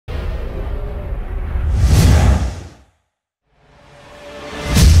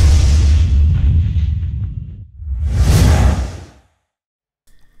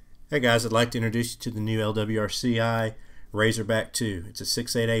Hey guys, I'd like to introduce you to the new Lwrc Razorback 2. It's a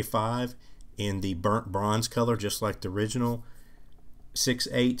 6.8A5 in the burnt bronze color, just like the original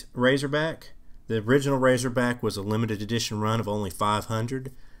 6.8 Razorback. The original Razorback was a limited edition run of only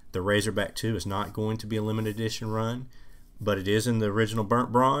 500. The Razorback 2 is not going to be a limited edition run, but it is in the original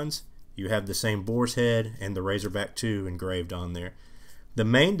burnt bronze. You have the same boar's head and the Razorback 2 engraved on there. The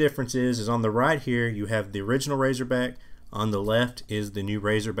main difference is on the right here you have the original Razorback. On the left is the new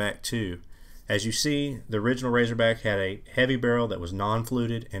Razorback 2. As you see, the original Razorback had a heavy barrel that was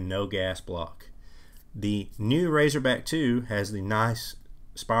non-fluted and no gas block. The new Razorback 2 has the nice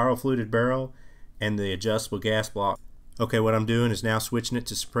spiral fluted barrel and the adjustable gas block. Okay, what I'm doing is now switching it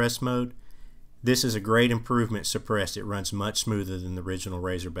to suppress mode. This is a great improvement suppressed. It runs much smoother than the original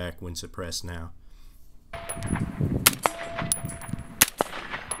Razorback when suppressed now.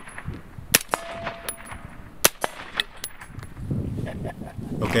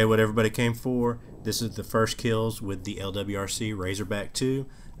 Okay, what everybody came for, this is the first kills with the Lwrc Razorback 2.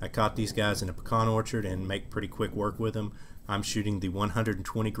 I caught these guys in a pecan orchard and make pretty quick work with them. I'm shooting the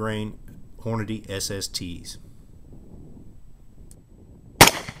 120 grain Hornady SSTs.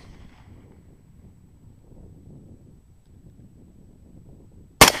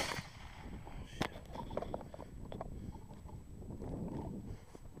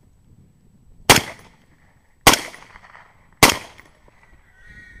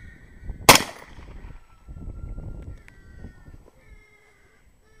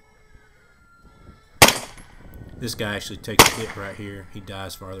 This guy actually takes a hit right here. He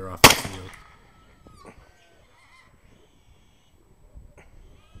dies farther off the field.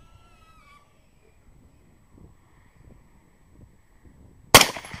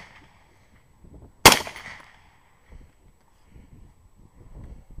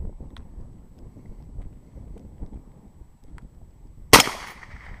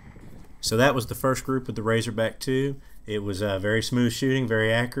 So that was the first group with the Razorback 2. It was very smooth shooting,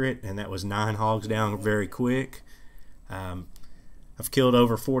 very accurate, and that was 9 hogs down very quick. I've killed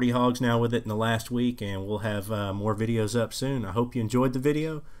over 40 hogs now with it in the last week, and we'll have more videos up soon. I hope you enjoyed the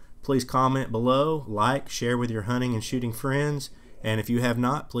video. Please comment below, like, share with your hunting and shooting friends, and if you have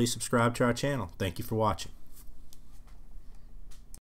not, please subscribe to our channel. Thank you for watching.